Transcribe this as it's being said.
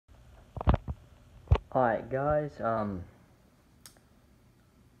Alright guys,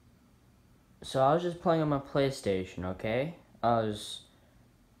 so I was just playing on my PlayStation, okay? I was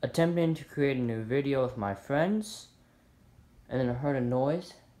attempting to create a new video with my friends, and then I heard a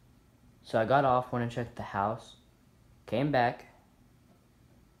noise, so I got off, went and checked the house, came back,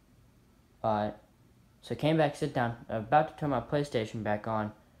 so I came back, sit down, about to turn my PlayStation back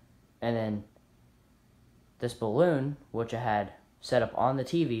on, and then this balloon, which I had set up on the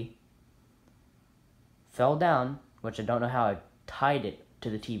TV, fell down, which I don't know how I tied it to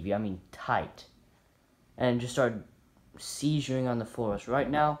the TV, I mean tight, and just started seizuring on the floor. So right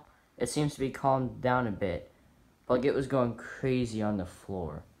now, it seems to be calmed down a bit, but like it was going crazy on the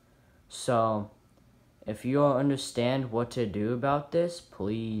floor. So, if you all understand what to do about this,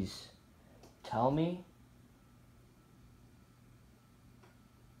 please tell me.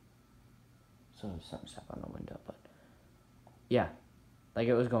 So something's up on the window, but yeah, like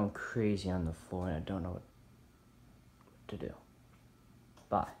it was going crazy on the floor, and I don't know what to do.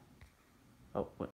 Bye. Oh, what?